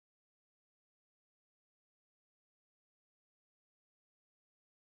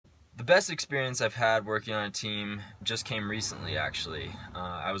The best experience I've had working on a team just came recently, actually.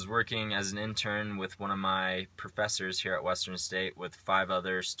 I was working as an intern with one of my professors here at Western State with 5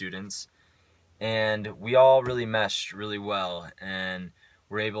 other students, and we all really meshed really well and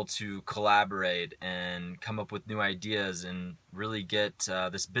were able to collaborate and come up with new ideas and really get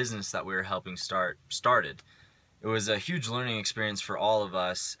this business that we were helping started. It was a huge learning experience for all of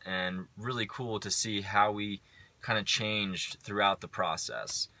us and really cool to see how we kind of changed throughout the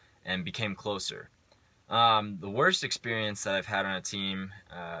process and became closer. The worst experience that I've had on a team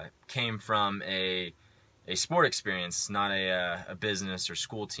came from a sport experience, not a business or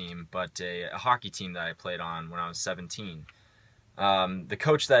school team, but a hockey team that I played on when I was 17. The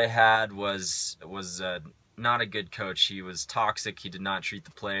coach that I had was not a good coach. He was toxic. He did not treat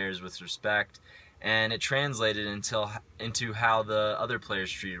the players with respect, and it translated into how the other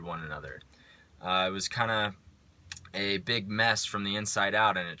players treated one another. It was kind of a big mess from the inside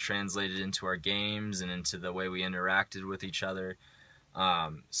out, and it translated into our games and into the way we interacted with each other.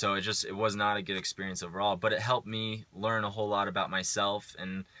 So it was not a good experience overall, but it helped me learn a whole lot about myself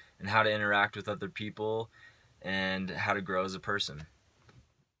and how to interact with other people and how to grow as a person.